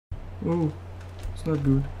Oh, it's not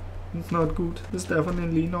good. It's not good. It's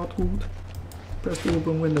definitely not good. Press to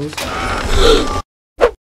open windows.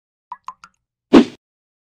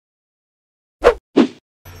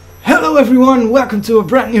 Hello everyone, welcome to a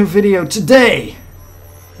brand new video today.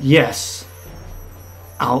 Yes,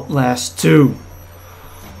 Outlast 2.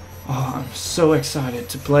 Oh, I'm so excited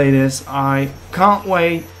to play this. I can't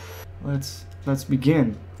wait. Let's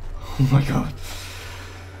begin. Oh my god.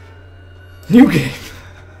 New game.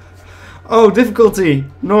 Oh, difficulty.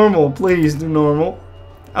 Normal, please do normal.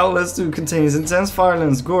 Outlast 2 contains intense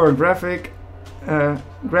violence, gore, graphic,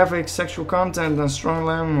 sexual content and strong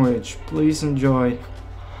language. Please enjoy.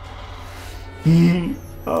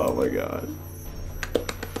 Oh my god.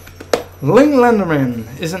 Ling Lenderman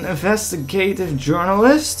is an investigative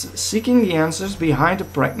journalist seeking the answers behind a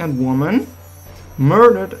pregnant woman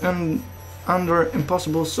murdered under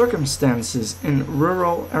impossible circumstances in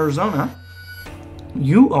rural Arizona.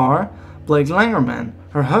 You are Blake Langerman,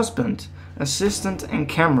 her husband, assistant and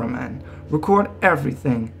cameraman. Record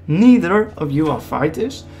everything. Neither of you are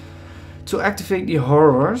fighters. To activate the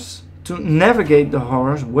horrors, to navigate the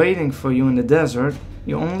horrors waiting for you in the desert,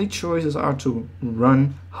 your only choices are to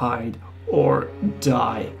run, hide, or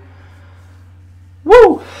die.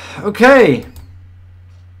 Woo! Okay.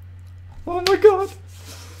 Oh my god.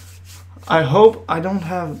 I hope I don't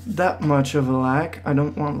have that much of a lag. I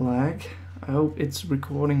don't want lag. I hope it's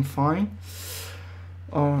recording fine.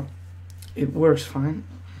 Or it works fine.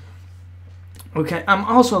 Okay, I'm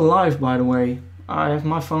also live, by the way. I have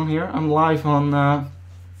my phone here. I'm live on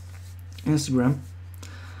Instagram.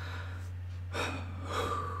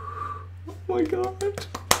 Oh my god.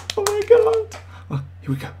 Oh my god. Oh, here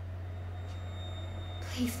we go.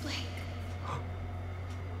 Please, Blake.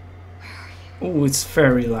 Where are you? Oh, it's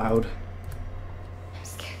very loud. I'm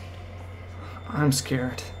scared. I'm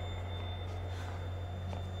scared.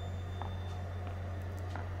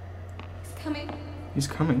 He's coming. He's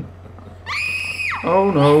coming.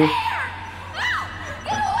 Oh no.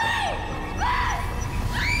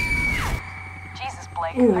 Jesus,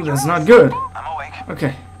 Blake. Oh, that's not good. I'm awake.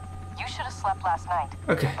 Okay. You should have slept last night.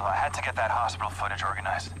 Okay. Well, I had to get that hospital footage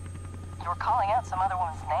organized. You were calling out some other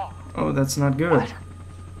woman's name. Oh, that's not good. What?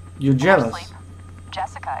 You're jealous. Sleep.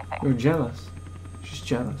 Jessica, I think. You're jealous. She's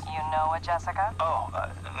jealous. You know a Jessica? Oh,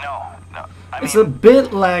 no. It's a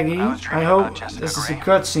bit laggy. I was I dreaming hope about Jessica this is a Gray.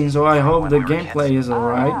 cutscene, so I hope the gameplay is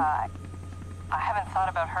alright. I haven't thought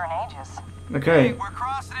about her in ages. Okay. We're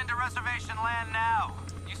crossing into reservation land now.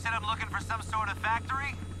 You said I'm looking for some sort of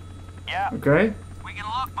factory? Yeah, Okay. We can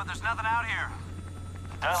look, but there's nothing out here.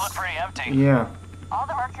 does look pretty empty. Yeah. All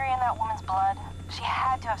the mercury in that woman's blood, she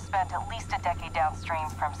had to have spent at least a decade downstream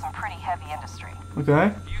from some pretty heavy industry.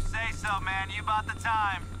 Okay. You say so, man. You bought the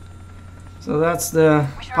time. So that's the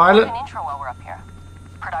We should pilot record an intro while we're up here.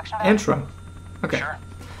 Production value? intro. Okay. Sure.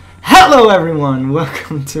 Hello everyone.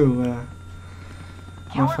 Welcome to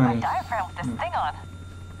Can't work my funny. diaphragm with this thing on.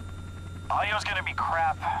 Audio's gonna be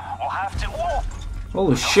crap. We'll have to. Whoa!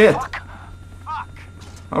 Holy shit. Fuck! Fuck.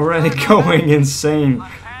 Already going insane. My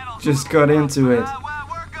panel's Just moving got along. into it. Well,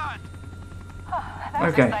 we're good.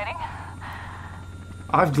 That's Okay. exciting.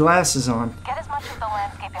 I have glasses on. Get as much of the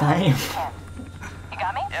landscape Damn. as you can. You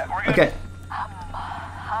got me? Yeah, we're good. Okay.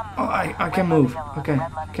 Oh, I can move. Okay.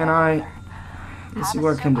 Can I? Let's see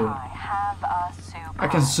what I can do. Have a soup. I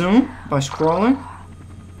can zoom by scrolling.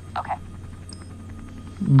 Okay.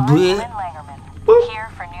 I'm Lynn Bleh. Langerman, Boop. here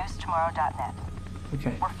for newstomorrow.net.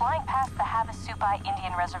 Okay. We're flying past the Havasupai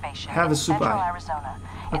Indian Reservation in Havasupai. central Arizona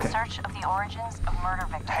Okay. in search of the origins of murder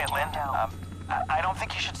victims Hey, we Lynn. know. I don't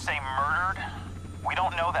think you should say murdered. We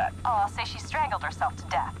don't know that. Oh, I'll say she strangled herself to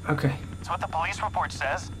death. Okay. It's what the police report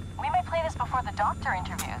says. We may play this before the doctor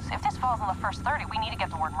interviews. If this falls in the first 30, we need to get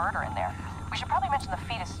the word murder in there. We should probably mention the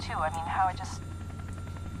fetus too. I mean, how it just...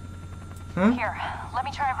 Huh? Here, let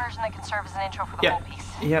me try a version that can serve as an intro for the Yeah. whole piece.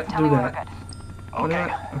 Yeah, Tell do me when that. we're good. What do Okay.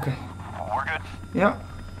 I- Okay. We're good. Yeah.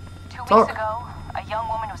 2 Talk. weeks ago, a young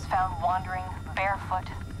woman was found wandering, barefoot,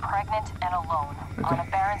 pregnant, and alone on Okay.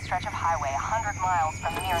 a barren stretch of highway 100 miles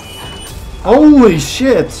from the nearest... Holy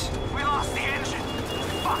shit. We lost the engine.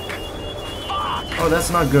 Fuck. Fuck. Oh, that's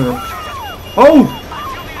not good. Oh!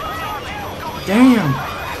 Damn!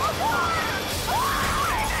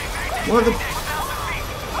 What the...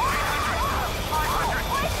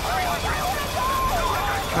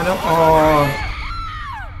 I don't... Oh...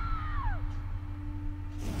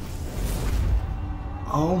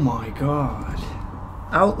 Oh my god.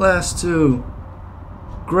 Outlast 2.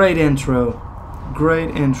 Great intro. Great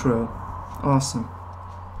intro. Awesome.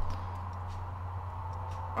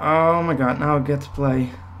 Oh my god, now I get to play.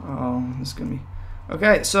 Oh, this is gonna be...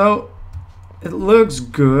 Okay, so... It looks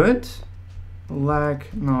good.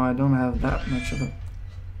 Like, no, I don't have that much of it.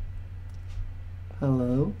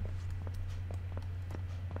 Hello?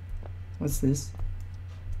 What's this?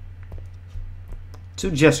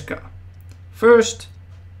 To Jessica. First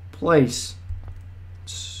place.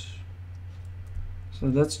 So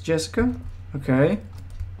that's Jessica? Okay.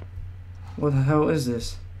 What the hell is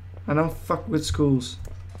this? I don't fuck with schools.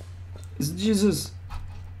 It's Jesus.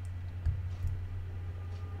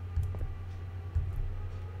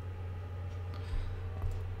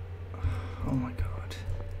 Oh my god.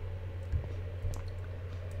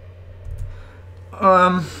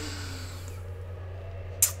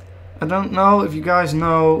 I don't know if you guys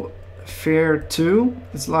know Fear 2.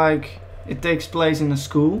 It's like it takes place in a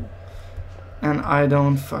school. And I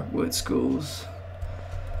don't fuck with schools.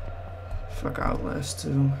 Fuck Outlast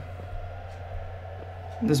 2.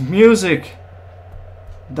 This music.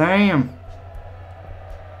 Damn.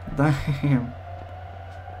 Damn.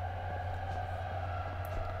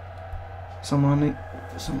 Somebody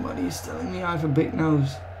is telling me I have a big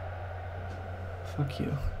nose. Fuck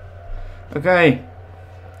you. Okay.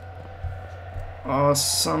 Oh,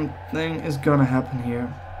 something is gonna happen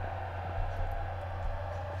here.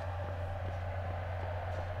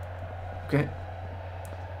 Okay.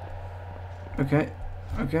 Okay.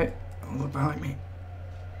 Okay. Look behind me.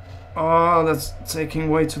 Oh, that's taking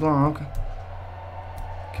way too long.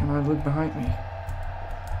 Can I look behind me?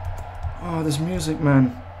 Oh, this music,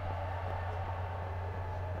 man.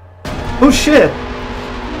 Oh shit!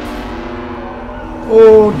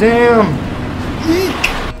 Oh damn! Eek.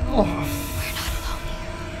 Oh.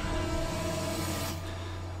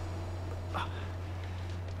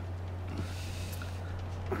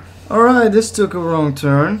 Alright, this took a wrong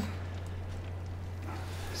turn.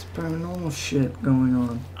 There's paranormal shit going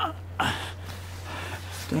on.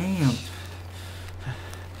 Damn.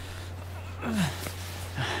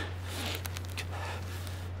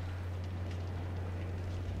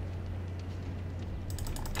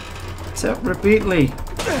 Tap repeatedly.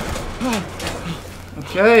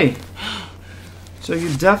 Okay. So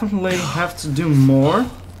you definitely have to do more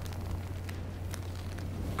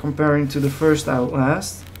comparing to the first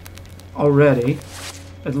Outlast. Already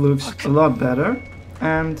it looks a lot better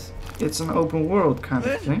and it's an open world kind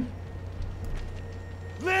of thing.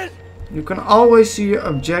 You can always see your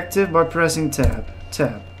objective by pressing tab.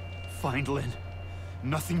 Find Lynn.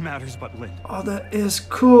 Nothing matters but Lynn. Oh, that is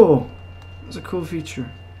cool. That's a cool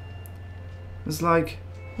feature. It's like,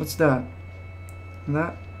 what's that?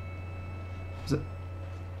 That? Is it?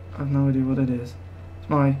 I have no idea what it is. It's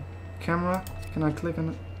my camera. Can I click on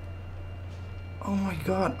it? Oh my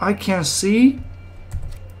god, I can see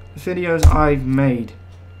the videos I've made.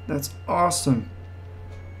 That's awesome.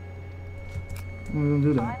 I'm gonna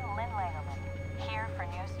do that. I'm Lynn Langerman, here for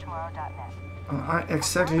newstomorrow.net. I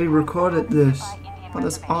exactly recorded this. Oh,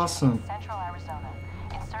 that's awesome. Central Arizona,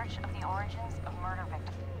 in search of the origins of murder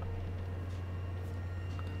victims.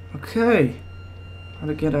 Okay. How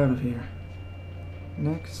to get out of here?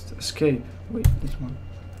 Next, escape. Wait, this one.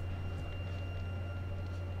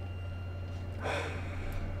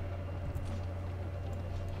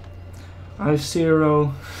 I have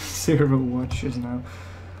zero watches now.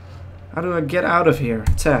 How do I get out of here?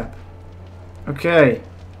 Tap. Okay.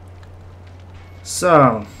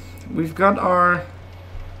 So, we've got our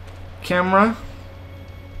camera.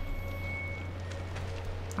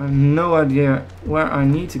 I have no idea where I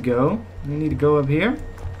need to go. I need to go up here.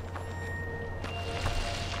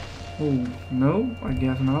 Oh, no, I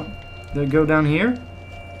guess not. Did I go down here?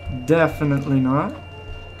 Definitely not.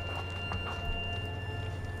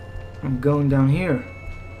 I'm going down here.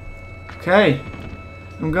 Okay.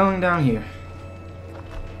 I'm going down here.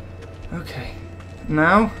 Okay.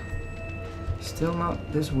 Now, still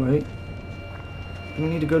not this way. Do we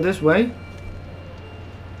need to go this way?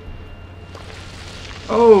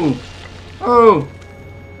 Oh! Oh!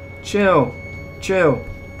 Chill. Chill.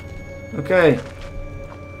 Okay.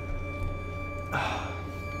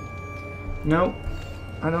 Nope.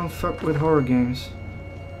 I don't fuck with horror games.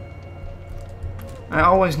 I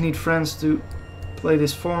always need friends to play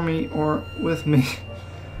this for me or with me.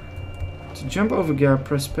 To jump over gap,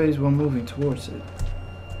 press space while moving towards it.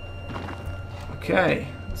 Okay,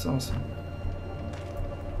 that's awesome.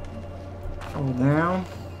 Fall down.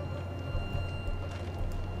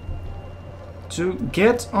 To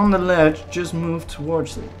get on the ledge, just move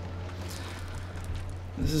towards it.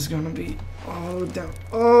 This is gonna be all down.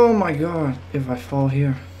 Oh my god, if I fall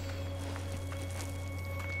here.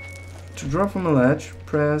 To drop from the ledge,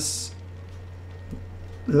 press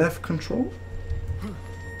left control.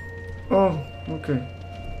 Oh, okay.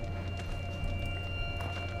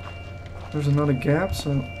 There's another gap,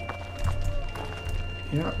 so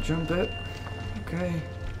yeah, jump it. Okay.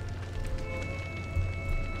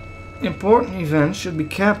 Important events should be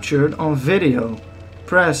captured on video.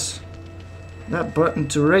 Press that button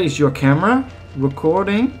to raise your camera.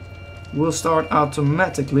 Recording will start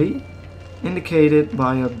automatically, indicated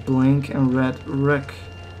by a blink and red rec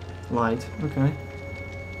light. Okay.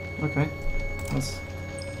 Okay. That's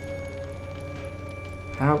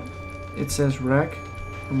how it says rec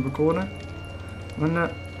on recorder. When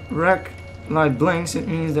the rec light blinks, it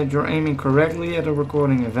means that you're aiming correctly at a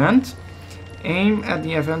recording event. Aim at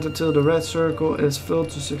the event until the red circle is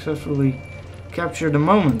filled to successfully capture the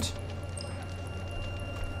moment.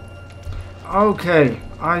 Okay,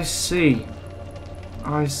 I see.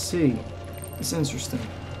 I see. It's interesting.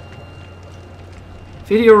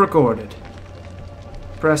 Video recorded.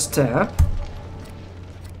 Press tab.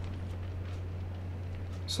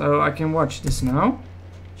 So I can watch this now.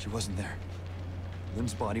 She wasn't there.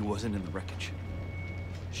 Lynn's body wasn't in the wreckage.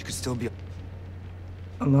 She could still be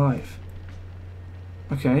Alive.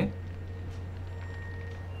 Okay.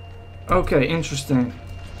 Okay, interesting.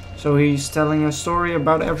 So he's telling a story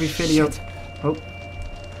about every video. Shit. Oh.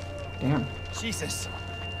 Damn. Jesus.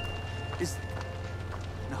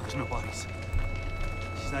 No, there's no bodies.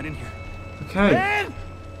 She's not in here. Okay.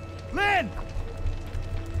 Lynn!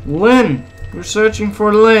 Lynn! We're searching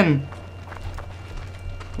for Lynn.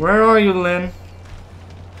 Where are you, Lynn?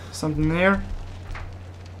 Something here?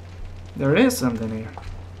 There is something here.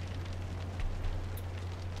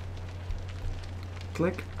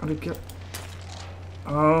 Click. How do you get?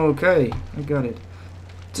 Okay, I got it.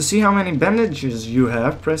 To see how many bandages you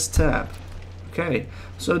have, press tab. Okay,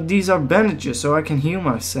 so these are bandages, so I can heal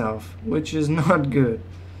myself, which is not good.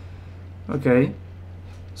 Okay,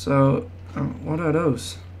 so what are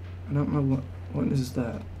those? I don't know what is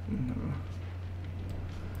that. No.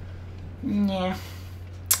 Yeah.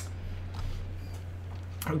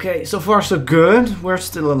 Okay, so far so good. We're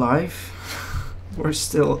still alive. We're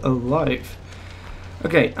still alive.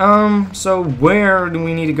 Okay, so where do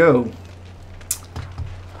we need to go?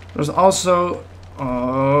 There's also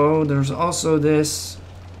this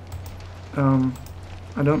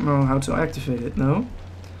I don't know how to activate it, no.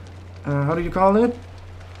 How do you call it?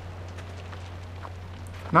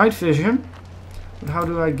 Night vision? But how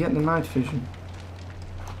do I get the night vision?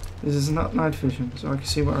 This is not night vision, so I can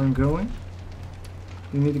see where I'm going.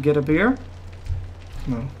 You need to get up here?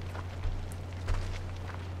 No.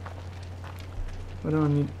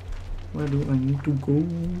 Where do I need to go?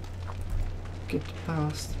 Get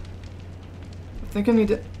past. I think I need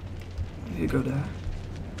to go there.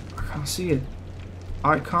 I can't see it.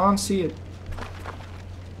 I can't see it.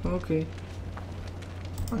 Okay.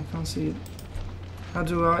 I can't see it. How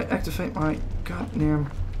do I activate my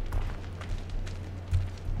goddamn...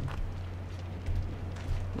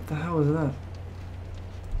 What the hell is that?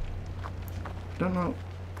 I don't know.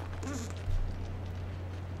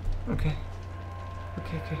 Okay.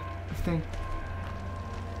 Okay. The thing.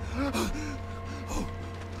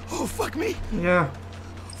 Oh, fuck me! Yeah.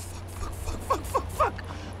 Fuck!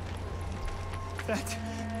 That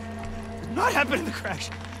did not happen in the crash.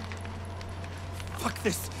 Fuck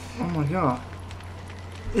this. Oh my god.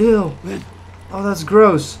 Ew. Lynn. Oh, that's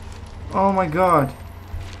gross. Oh my god.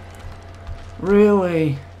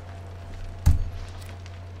 Really?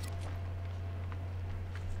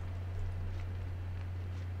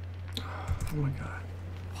 Oh my god.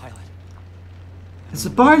 Pilot. It's a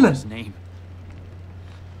pilot. His name.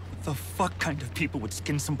 What the fuck kind of people would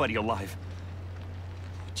skin somebody alive?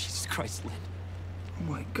 Jesus Christ, Lynn.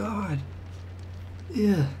 Oh my god.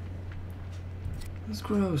 Yeah. That's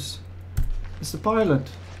gross. It's the pilot.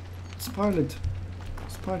 It's the pilot.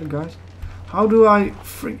 It's the pilot, guys. How do I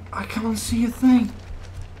I can't see a thing.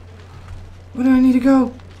 Where do I need to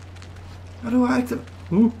go? How do I activate?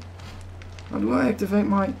 Ooh. How do I activate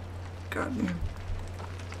my... Goddamn.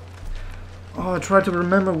 Oh, I tried to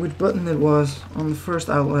remember which button it was on the first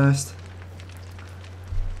Outlast.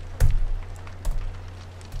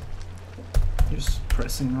 Just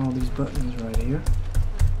pressing all these buttons right here.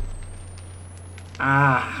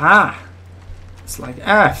 Aha! It's like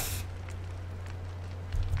F.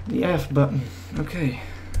 The F button. Okay.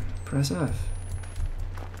 Press F.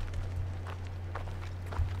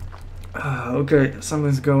 Okay,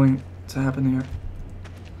 something's going to happen here.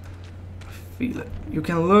 I feel it. You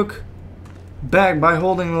can look back by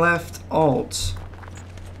holding left Alt.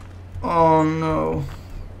 Oh no.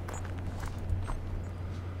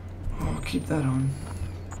 Oh, keep that on.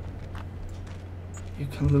 You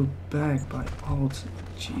can look back by Alt.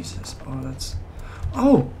 Jesus. Oh, that's...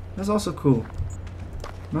 Oh! That's also cool.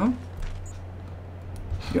 No?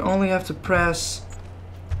 You only have to press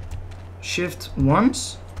shift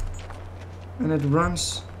once and it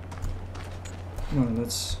runs. No,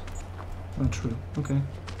 that's not true. Okay.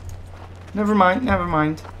 Never mind, never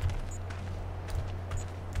mind.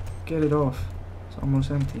 Get it off. It's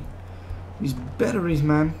almost empty. These batteries,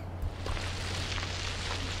 man.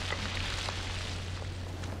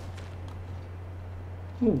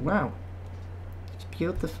 Oh, wow. It's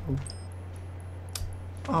beautiful.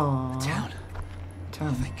 Aww. Town. Town.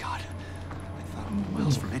 Oh, thank God. I thought it was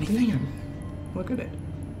miles from anything. Damn. Look at it.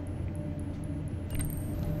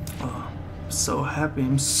 Oh, I'm so happy.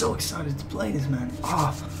 I'm so excited to play this, man.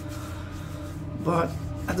 Oh. But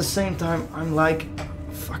at the same time, I'm like,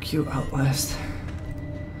 fuck you, Outlast.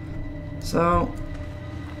 So...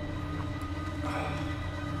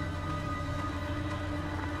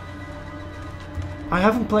 I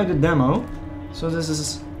haven't played the demo, so this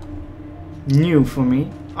is new for me.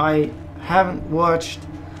 I haven't watched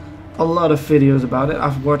a lot of videos about it.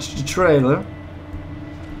 I've watched the trailer,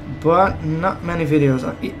 but not many videos.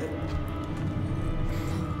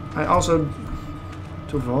 I also...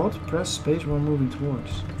 To vault, press space while moving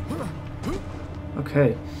towards.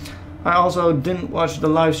 Okay. I also didn't watch the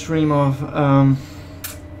live stream of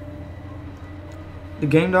the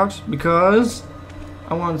Game Dogs because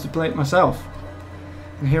I wanted to play it myself.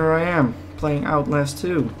 And here I am, playing Outlast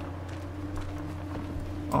 2.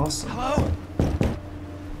 Awesome. Hello?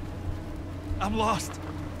 I'm lost.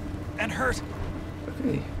 And hurt.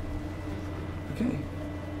 Okay. Okay.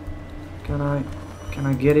 Can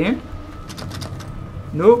I get in?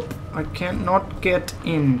 Nope, I can't not get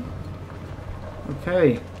in.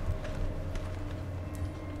 Okay.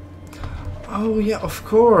 Oh yeah, of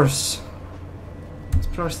course. Let's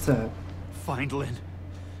press tab. Find Lynn.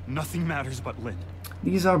 Nothing matters but Lynn.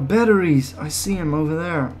 These are batteries. I see him over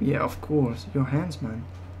there. Yeah, of course. Your hands, man.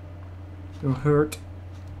 You're hurt.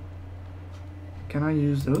 Can I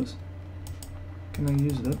use those? Can I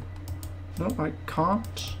use that? No, I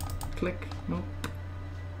can't. Click. Nope.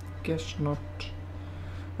 Guess not.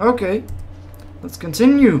 Okay. Let's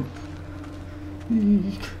continue.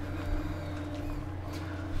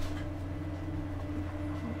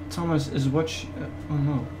 Thomas is watching. Oh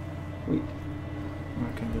no. Wait.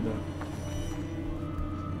 I can do that.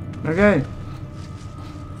 Okay.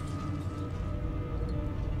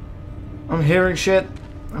 I'm hearing shit.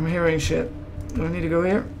 I'm hearing shit. Do I need to go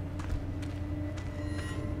here?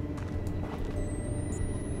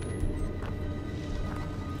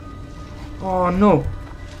 Oh no.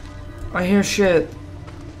 I hear shit.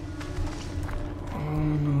 Oh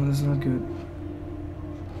no, that's not good.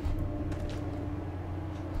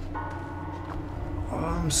 Oh,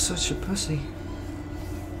 I'm such a pussy.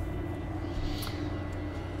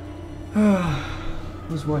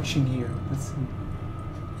 Who's watching here? Let's see.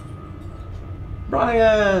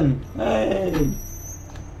 Brian! Hey!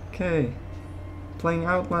 Okay. Playing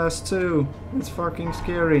Outlast 2. It's fucking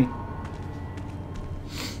scary.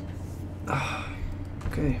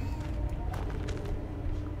 Okay.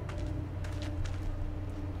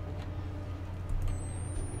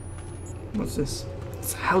 What's this?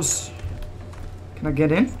 It's a house. Can I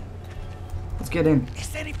get in? Let's get in.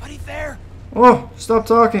 Is anybody there? Oh, stop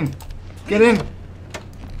talking. Get in.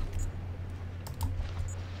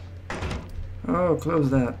 Oh, close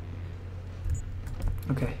that.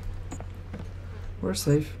 Okay. We're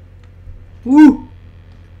safe. Woo!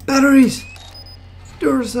 Batteries!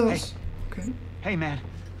 Duracells. Okay. Hey, man.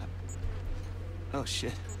 Oh,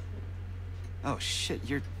 shit. Oh, shit,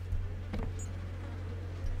 you're...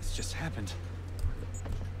 This just happened.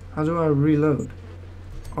 How do I reload?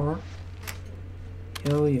 R?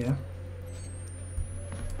 Hell yeah.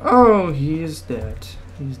 Oh, he is dead.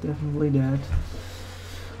 He's definitely dead.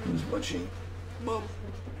 Who's watching? Boom.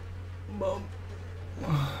 Boom.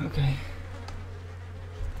 Okay.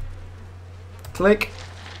 Click.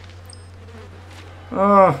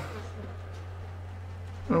 Oh.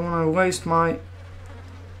 I don't want to waste my...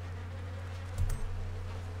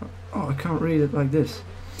 Oh, I can't read it like this.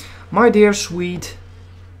 My dear sweet...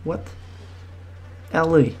 What?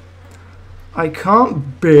 Ellie. I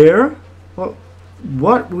can't bear...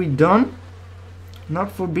 What we done?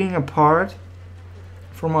 Not for being apart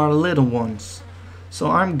from our little ones. So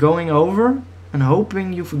I'm going over and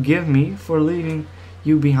hoping you forgive me for leaving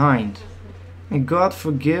you behind. And God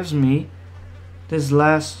forgives me this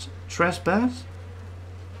last trespass.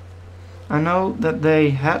 I know that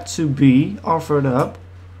they had to be offered up,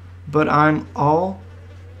 but I'm all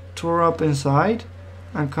tore up inside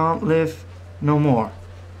and can't live no more.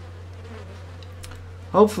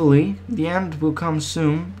 Hopefully the end will come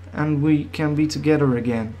soon and we can be together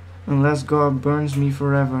again, unless God burns me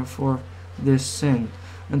forever for this sin.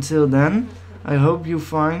 Until then, I hope you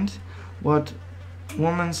find what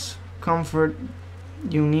woman's comfort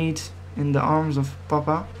you need in the arms of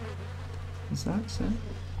Papa. What's that say?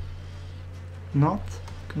 Not?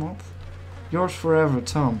 Yours forever,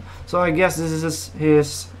 Tom. So I guess this is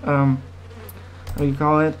his, how do you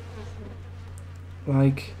call it?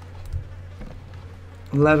 Like,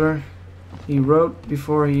 letter he wrote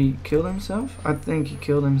before he killed himself? I think he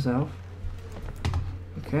killed himself.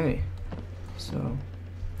 Okay. So,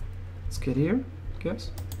 let's get here, I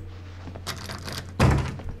guess.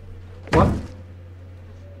 What?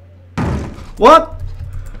 What?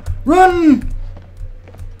 Run!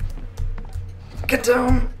 Get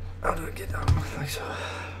down! How do I get down? Like so.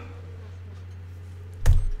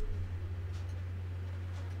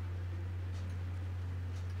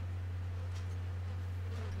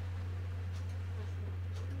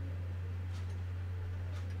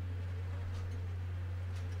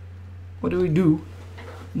 What do we do?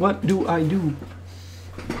 What do I do?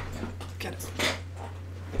 Get up.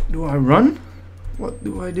 Do I run? What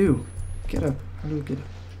do I do? Get up. How do I get up?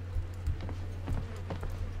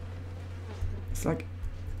 It's like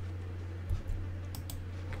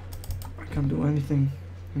I can't do anything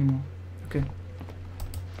anymore. Okay.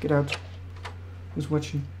 Get out. Who's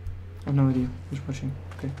watching? I have no idea who's watching.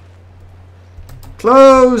 Okay.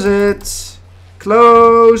 Close it!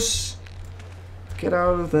 Close! Get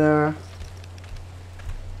out of there.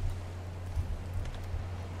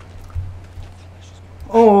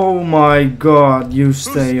 Oh my god, you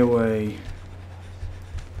stay away.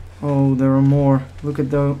 Oh, there are more. Look at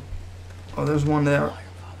those. Oh, there's one there.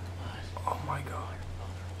 Oh my god.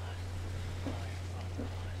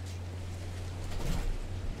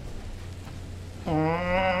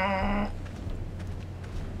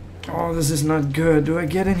 Oh, this is not good. Do I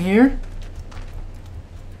get in here?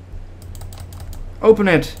 Open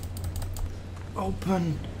it.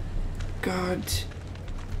 Open. God.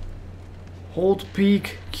 Hold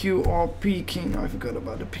peek. Q or peeking. I forgot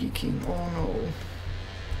about the peeking. Oh no.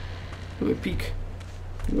 Do I peek?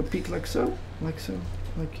 Do I peek like so? Like so?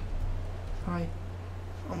 Like. Hi.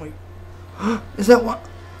 Oh my. Is that what?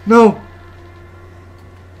 No.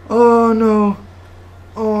 Oh no.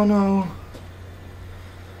 Oh no.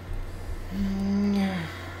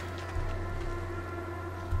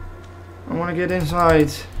 I want to get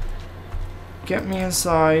inside. Get me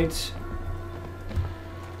inside.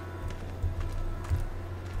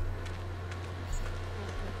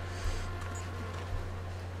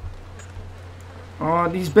 Oh,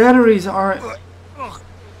 these batteries are...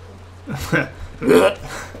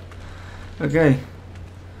 Okay.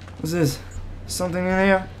 What's this? Something in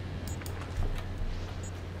here?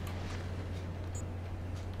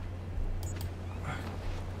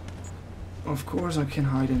 Of course I can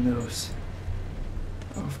hide in those.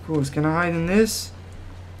 Of course. Can I hide in this?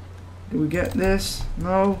 Do we get this?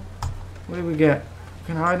 No. What do we get? We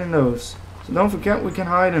can hide in those. So don't forget we can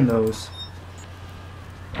hide in those.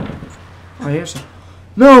 I hear some.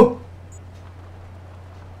 No!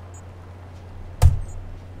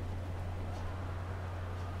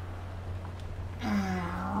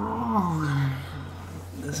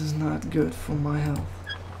 This is not good for my health.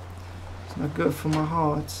 It's not good for my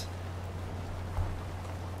heart.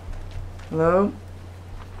 Hello?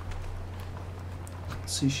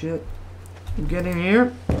 See shit. You get in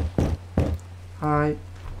here? Hi.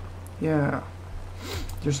 Yeah.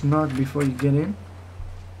 Just knock before you get in.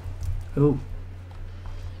 Oh.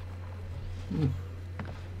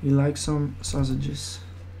 You like some sausages?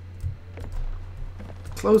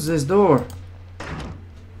 Close this door.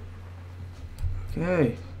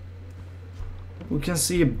 Okay. We can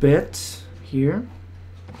see a bit here.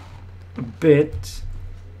 A bit.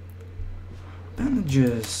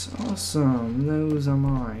 Bandages. Awesome. Those are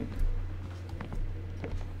mine.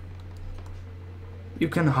 You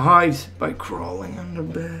can hide by crawling under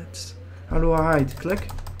beds. How do I hide? Click.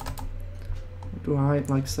 Do I hide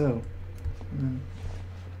like so?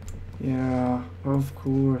 Yeah, of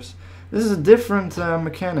course. This is a different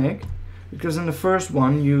mechanic, because in the first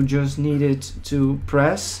one you just needed to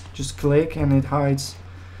press, just click, and it hides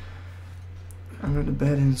under the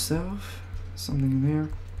bed itself. Something in there.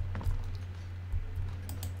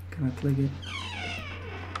 Can I click it?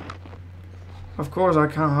 Of course I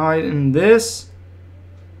can hide in this.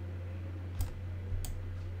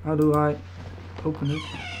 How do I open it?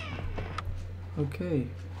 Okay.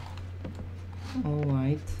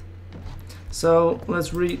 Alright. So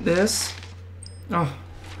let's read this. Oh.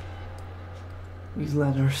 These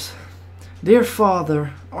letters. Dear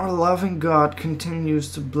Father, our loving God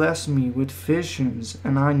continues to bless me with visions,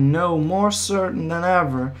 and I know more certain than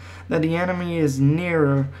ever that the enemy is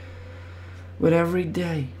nearer with every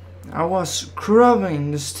day. I was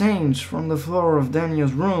scrubbing the stains from the floor of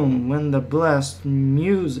Daniel's room when the blessed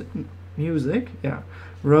music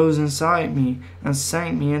rose inside me and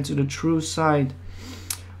sank me into the true sight,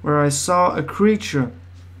 where I saw a creature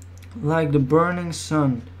like the burning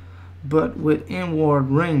sun, but with inward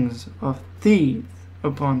rings of teeth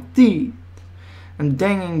upon teeth, and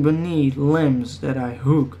dangling beneath limbs that I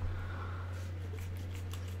hook.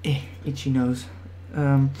 Itchy nose.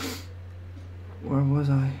 Where was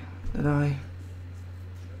I?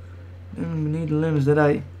 Beneath the limbs that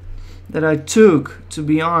I took to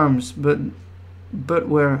be arms, but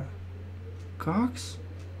were cocks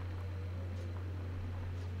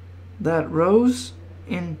that rose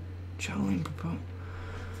in Jolene proposed.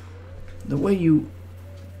 The way you.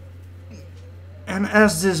 And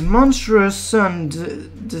as this monstrous sun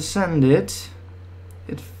descended,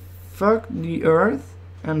 it fucked the earth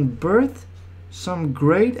and birthed some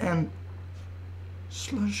great and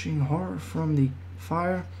slushing horror from the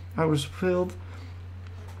fire. I was filled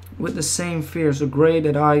with the same fear, so great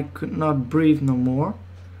that I could not breathe no more,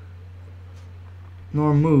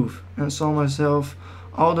 nor move, and saw myself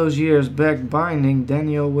all those years back binding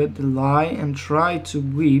Daniel with the lie, and tried to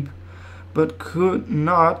weep, but could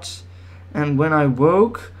not. And when I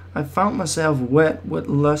woke, I found myself wet with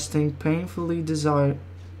lusting, painfully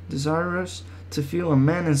desirous to feel a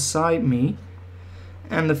man inside me,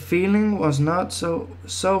 and the feeling was not so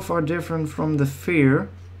far different from the fear.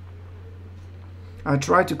 I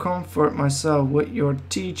tried to comfort myself with your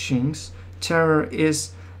teachings. Terror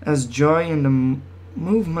is as joy in the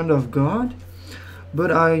movement of God,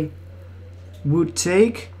 but I would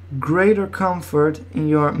take greater comfort in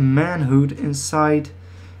your manhood inside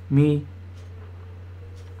me,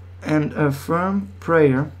 and a firm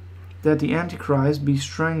prayer that the Antichrist be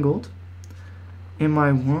strangled in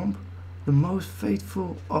my womb, the most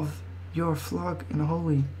faithful of your flock in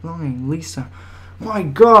holy longing. Lisa. My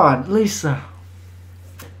God, Lisa.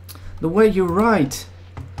 The way you write.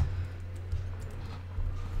 I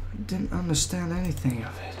didn't understand anything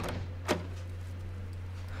of it.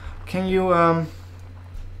 Can you, I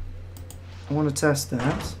want to test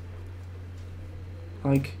that.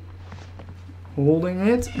 Like, holding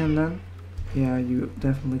it and then, yeah, you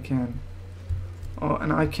definitely can. Oh,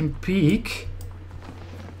 and I can peek.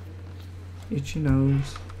 Itchy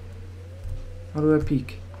nose. How do I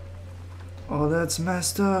peek? Oh, that's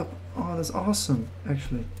messed up. Oh, that's awesome,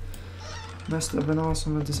 actually. Messed up and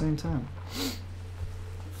awesome at the same time.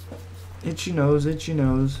 Itchy nose, itchy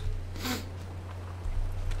nose.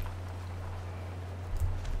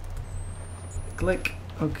 Click.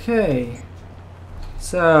 Okay.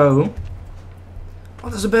 So. Oh,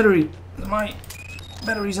 there's a battery. My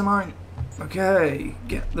batteries are mine. Okay,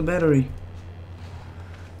 get the battery.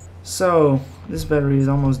 So, this battery is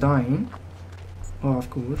almost dying. Oh, of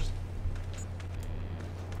course.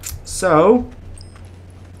 So,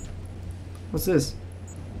 what's this?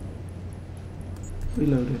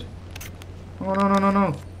 Reloaded. Oh,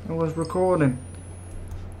 no. I was recording.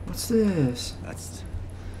 What's this? That's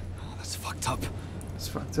fucked up. It's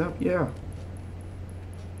fucked up, yeah.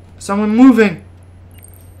 Someone moving!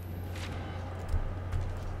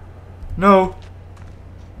 No.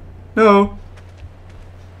 No.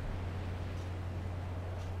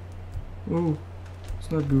 Oh,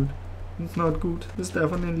 it's not good. It's not good. It's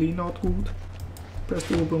definitely not good. Press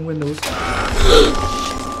to open windows.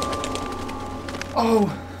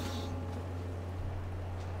 Oh.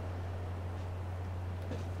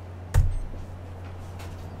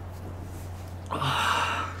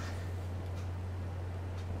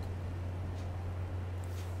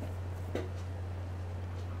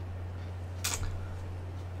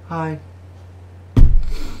 Hi.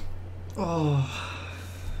 Oh.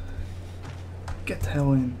 Get the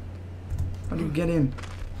hell in. How do you get in?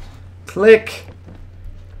 Click!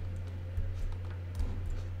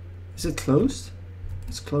 Is it closed?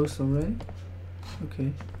 It's closed already?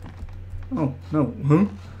 Okay. Oh, no. Huh?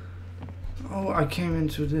 Oh, I came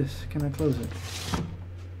into this. Can I close it?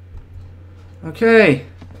 Okay.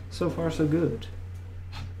 So far, so good.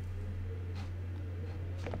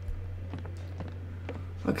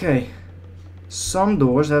 Okay. Some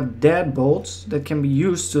doors have deadbolts that can be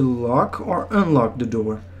used to lock or unlock the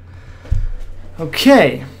door.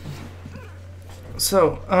 Okay.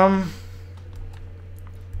 So, I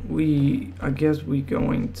guess we're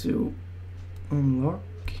going to unlock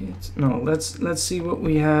it. No, let's see what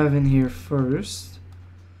we have in here first.